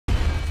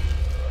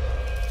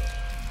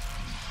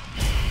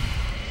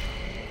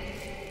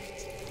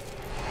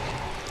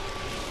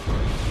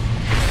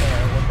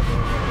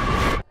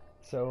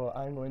So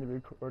I'm going to be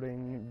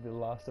recording The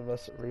Last of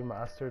Us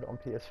Remastered on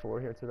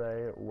PS4 here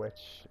today,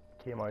 which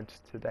came out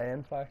today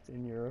in fact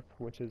in Europe,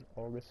 which is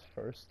August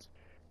 1st,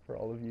 for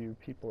all of you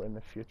people in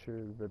the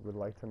future that would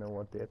like to know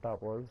what date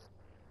that was.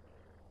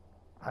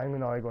 I'm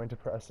now going to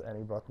press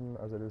any button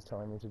as it is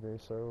telling me to do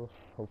so.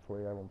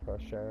 Hopefully I won't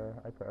press share.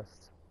 I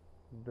pressed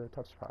the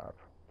touchpad.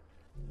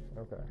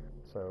 Okay,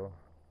 so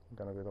I'm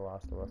gonna do The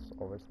Last of Us.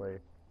 Obviously,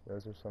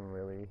 those are some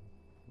really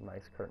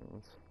nice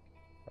curtains,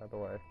 by the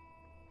way.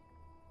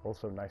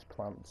 Also nice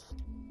plants.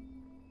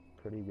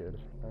 Pretty good.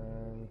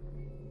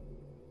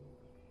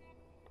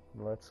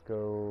 Let's go...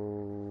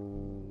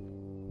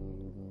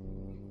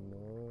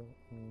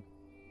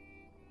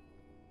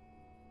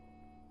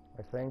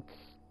 I think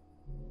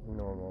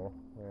normal,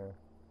 yeah.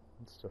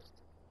 It's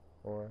just...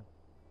 Or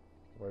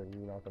are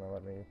you not gonna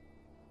let me...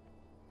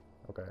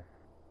 Okay,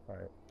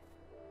 alright.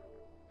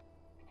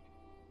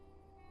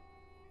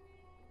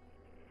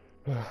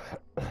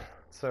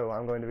 So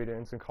I'm going to be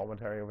doing some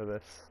commentary over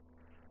this,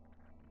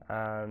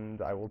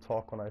 and I will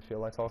talk when I feel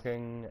like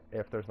talking.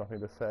 If there's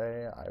nothing to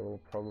say, I will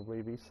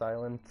probably be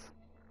silent,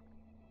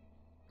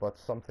 but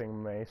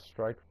something may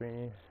strike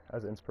me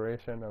as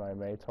inspiration and I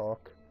may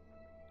talk,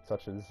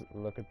 such as,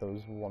 look at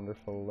those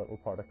wonderful little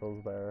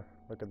particles there,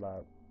 look at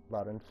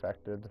that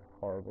infected,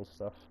 horrible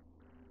stuff.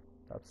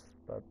 That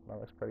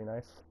looks pretty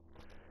nice.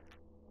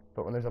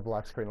 But when there's a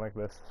black screen like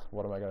this,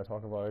 what am I going to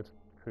talk about?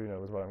 Who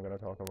knows what I'm going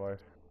to talk about?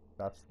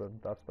 That's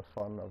the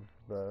fun of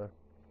the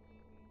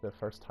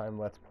first time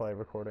Let's Play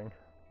recording.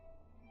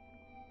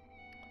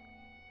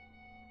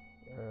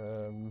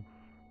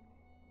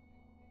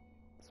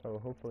 So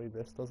hopefully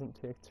this doesn't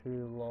take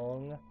too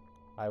long.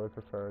 I would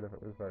prefer it if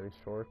it was very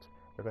short,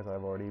 because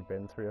I've already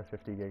been through a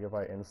 50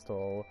 gigabyte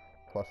install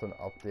plus an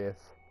update.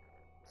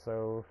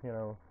 So, you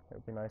know, it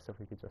would be nice if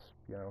we could just,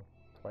 you know,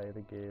 play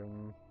the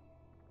game.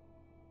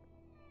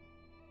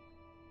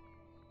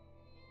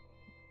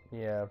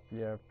 Yeah,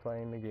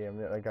 playing the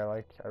game. Like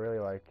I really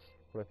like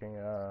looking.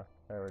 There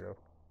we go.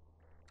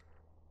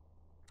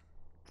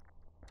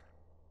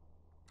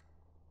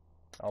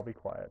 I'll be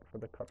quiet for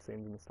the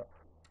cutscenes and stuff,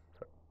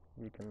 so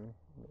you can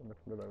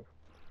listen to those.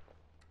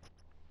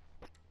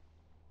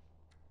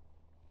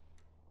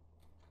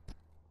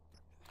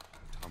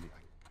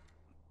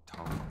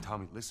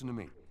 Tommy, listen to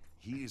me.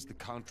 He is the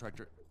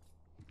contractor.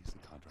 He's the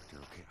contractor,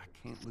 okay? I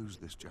can't lose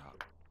this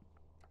job.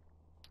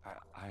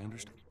 I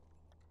understand.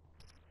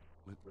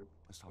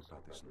 Let's talk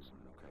about this in the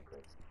morning,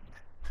 okay?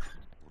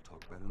 We'll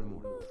talk about it in the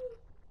morning. All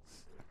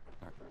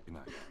right, good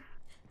night.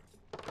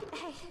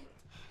 Hey.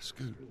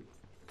 Scoot.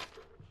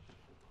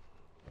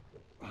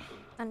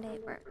 Monday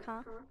at work,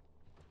 huh? What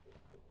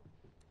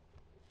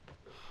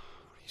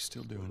are you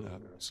still doing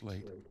up? It's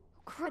late.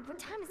 Crud, what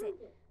time is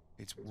it?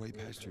 It's way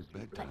past your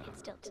bedtime. Like it's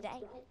still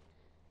today.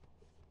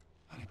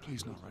 Honey,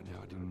 please not right now.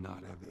 I do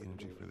not have the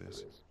energy for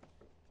this.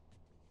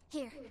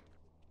 Here.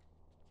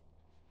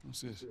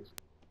 What's this?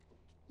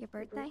 Your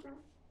birthday?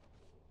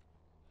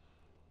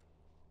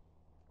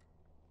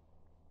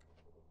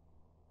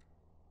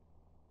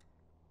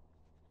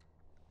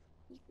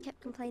 You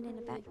kept complaining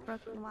about your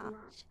broken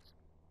watch.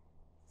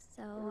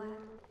 So,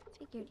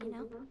 figured, you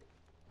know.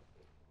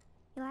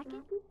 You like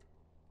it?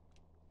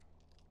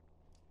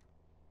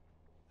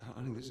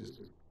 Honey, this is...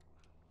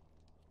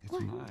 It's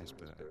What? nice,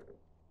 but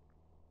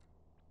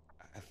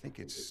I think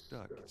it's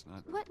stuck. It's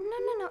not... What?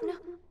 No.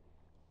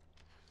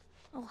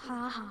 Oh,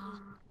 ha ha.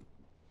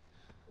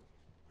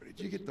 Where did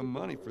you get the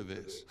money for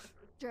this?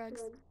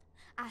 Drugs.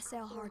 I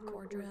sell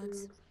hardcore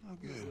drugs. Oh,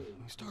 good.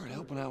 You started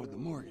helping out with the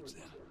mortgage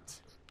then.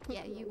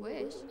 Yeah, you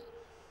wish.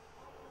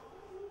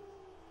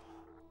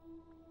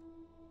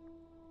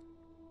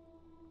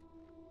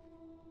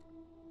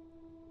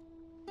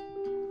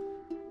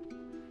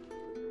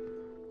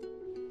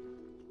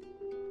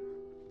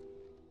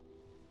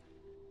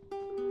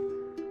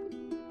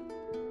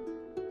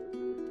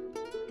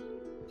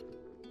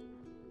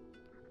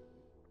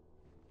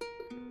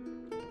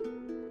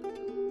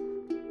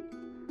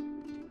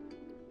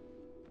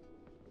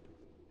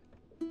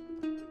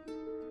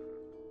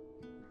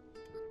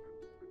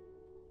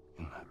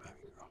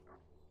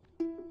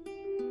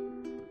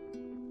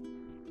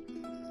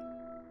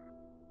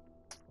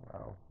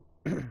 Wow.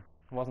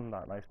 Wasn't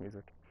that nice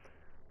music?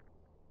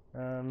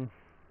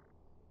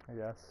 I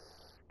guess,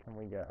 can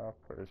we get up,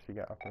 or does she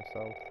get up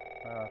herself?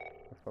 Ah,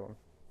 the phone.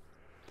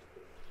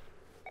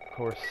 Of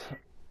course.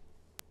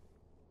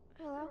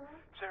 Hello?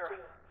 Sarah,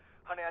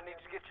 honey, I need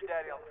to get your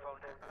daddy on the phone.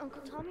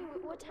 Uncle Tommy,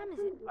 what time is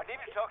it? I need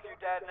to talk to your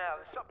dad now.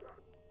 There's something.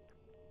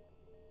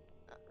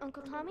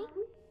 Uncle Tommy?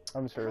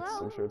 I'm sure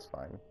Hello? it's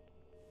fine.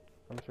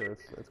 I'm sure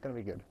it's gonna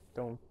be good.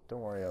 Don't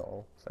worry at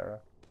all, Sarah.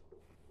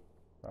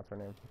 That's her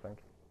name, I think.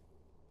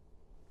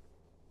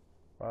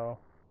 Well,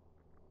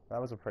 that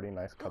was a pretty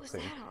nice What was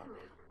cutscene. that all about?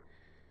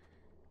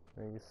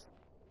 These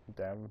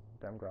damn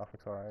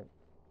graphics, alright.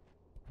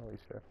 Holy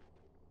shit.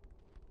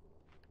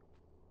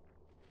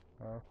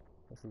 Oh,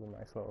 this is a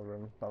nice little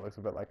room. That looks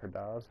a bit like her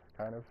dad,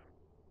 kind of.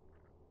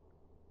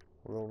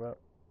 A little bit.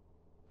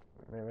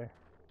 Maybe.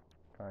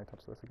 Can I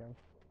touch this again?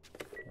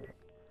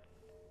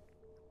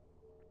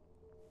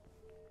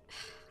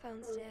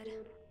 Phone's dead.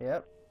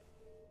 Yep.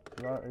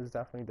 That is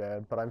definitely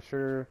dead, but I'm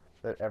sure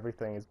that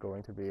everything is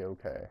going to be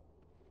okay.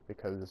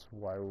 Because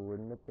why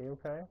wouldn't it be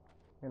okay?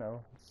 You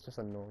know, it's just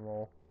a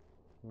normal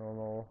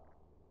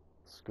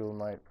school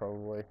night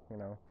probably, you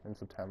know, in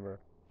September.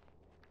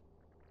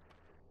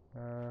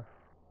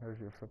 There's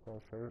your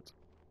football shirt.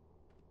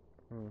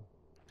 Oh,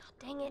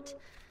 dang it.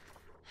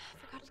 I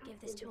forgot to give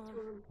this to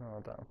him.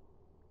 Oh, damn.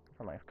 It's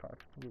a nice card.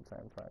 Look at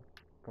the inside.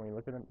 Can we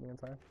look at it the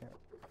inside? Yeah.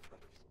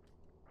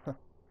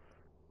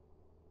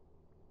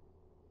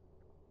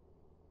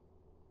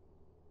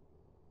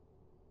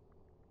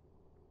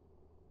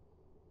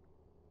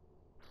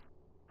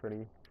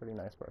 Pretty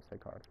nice birthday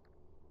card.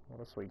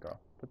 What a sweet girl.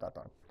 Put that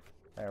down.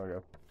 There we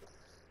go.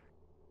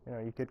 You know,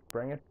 you could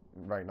bring it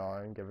right now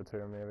and give it to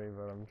him maybe,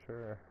 but I'm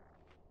sure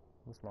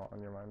it's not on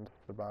your mind.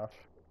 The bash.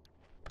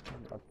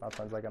 That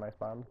sounds like a nice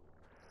band.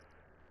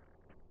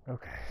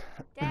 Okay.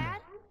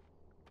 Dad?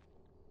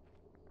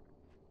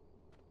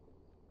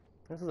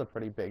 This is a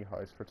pretty big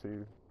house for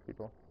 2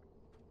 people,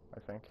 I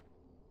think.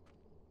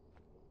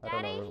 I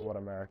don't know what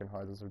American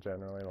houses are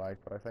generally like,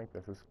 but I think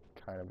this is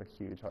kind of a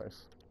huge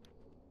house.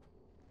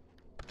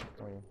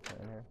 Can we get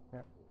in here?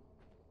 Yeah.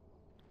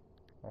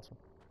 Awesome.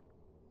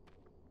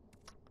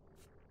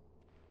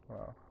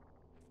 Wow.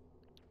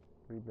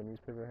 Read the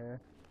newspaper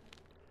here.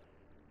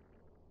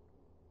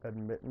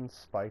 Admittance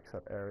spikes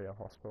at area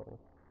hospital.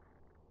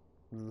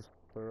 This is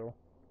plural.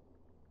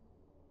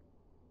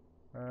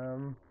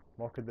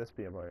 What could this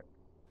be about?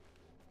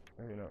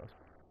 Who knows?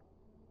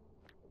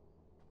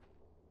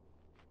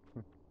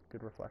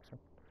 Good reflection.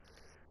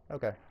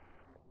 Okay.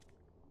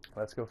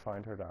 Let's go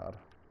find her dad.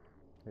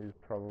 He's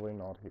probably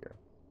not here.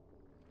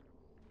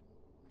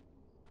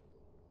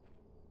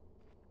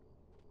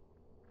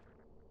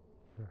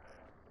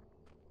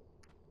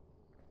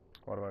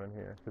 What about in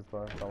here?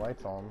 Because the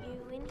light's on.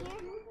 You in here?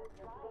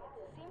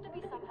 Seem to be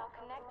somehow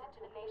connected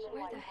to the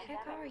Where nationwide the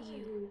heck are pandemic.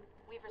 you?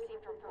 We've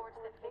received reports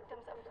that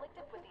victims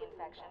afflicted with the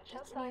infection show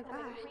Just signs of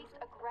nearby. increased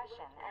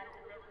aggression and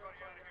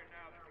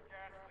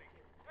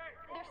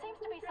there seems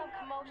to be some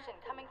commotion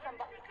coming from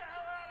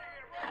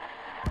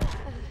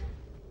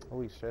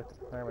Holy shit.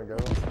 There we go.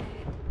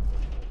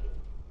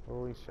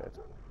 Holy shit.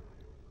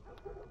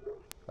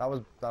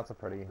 That's a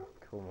pretty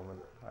cool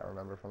moment I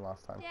remember from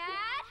last time.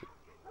 Dad?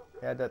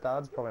 Yeah,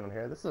 Dad's probably not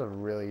here. This is a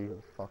really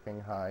fucking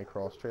high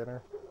cross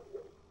trainer.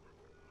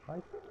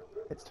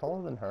 It's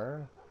taller than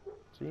her.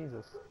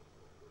 Jesus.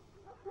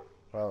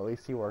 Well, at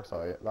least he works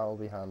out. That'll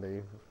be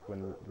handy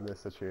when this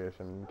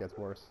situation gets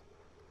worse.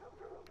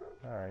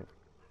 Alright.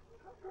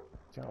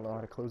 Do y'all know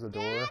how to close a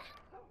door? Yes.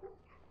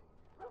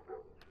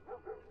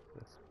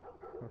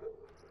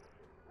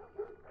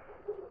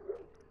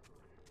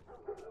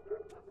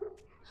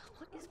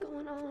 What is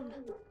going on?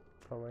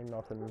 Probably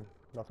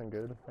nothing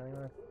good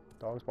anyway.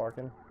 Dogs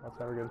barking, that's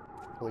never good.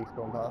 Police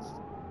going past.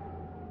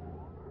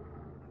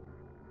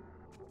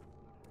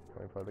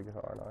 Can we play the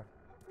guitar now?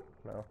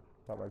 No,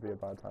 that might be a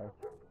bad time.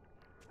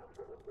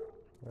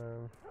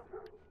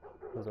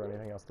 Is there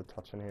anything else to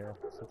touch in here?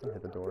 Something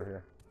hit the door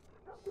here.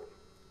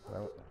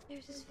 No.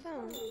 There's his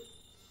phone.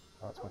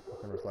 Oh, that's my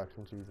fucking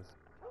reflection, Jesus.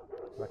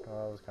 That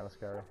was kind of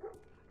scary.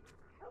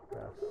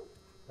 Yeah,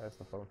 there's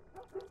the phone.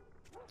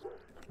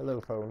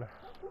 Hello, phone.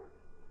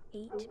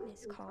 8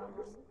 missed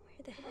calls.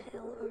 Where the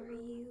hell are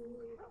you?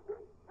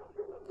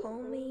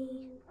 Call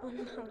me on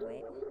my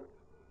way.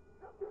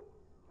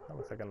 That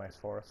looks like a nice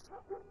forest.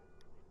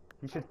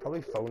 You should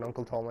probably phone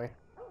Uncle Tommy.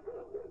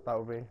 That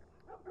would be...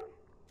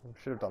 I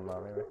should have done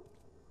that maybe.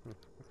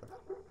 What's this?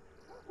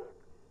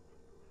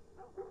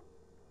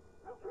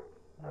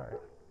 Alright.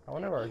 I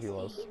wonder where he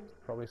was.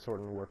 Probably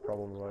sorting work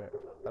problems out.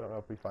 I don't know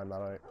if we find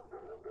that out.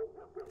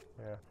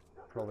 Yeah,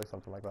 probably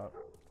something like that.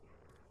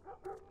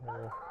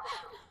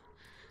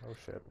 Oh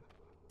shit.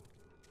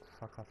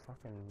 Fuck that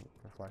fucking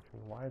reflection.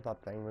 Why is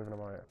that thing moving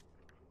about?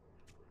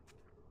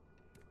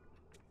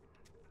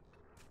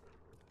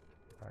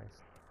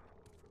 Nice.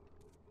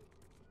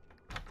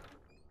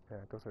 Yeah,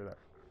 go through there.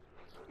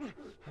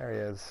 There he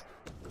is.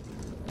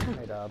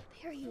 Hey, Dad.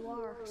 There you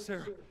are.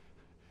 Sarah,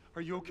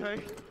 are you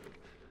okay?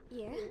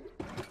 Yeah?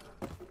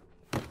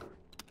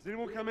 Does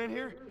anyone come in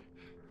here?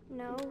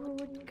 No, who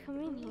would come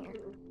in here?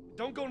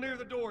 Don't go near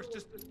the doors.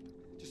 Just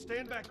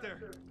stand back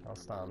there. I'll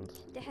stand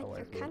Dad, away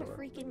you're from the kind of door.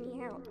 freaking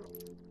me out.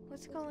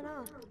 What's going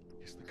on?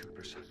 It's the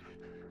Coopers.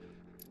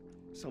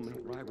 Someone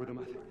who ride with them.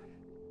 I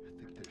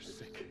think they're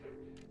sick.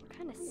 What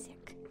kind of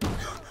sick?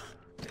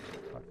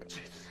 Fuck.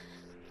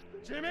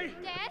 Jimmy!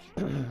 Dad?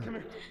 Come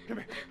here. Come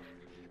here.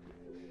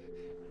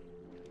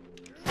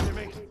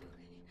 Jimmy!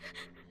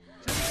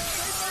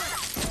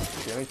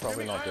 Jimmy's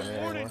probably not Jimmy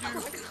anymore.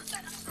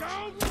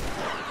 Don't!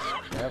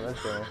 Yeah,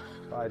 that's Jimmy.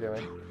 Bye,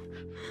 Jimmy.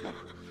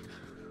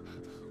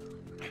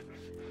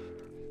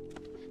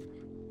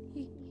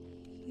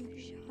 You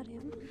shot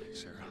him.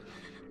 Sarah.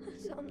 I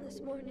saw him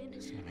this morning.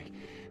 Jimmy,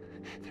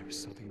 there is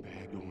something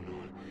bad going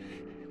on.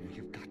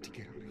 You've got to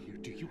get out of here.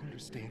 Do you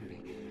understand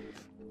me?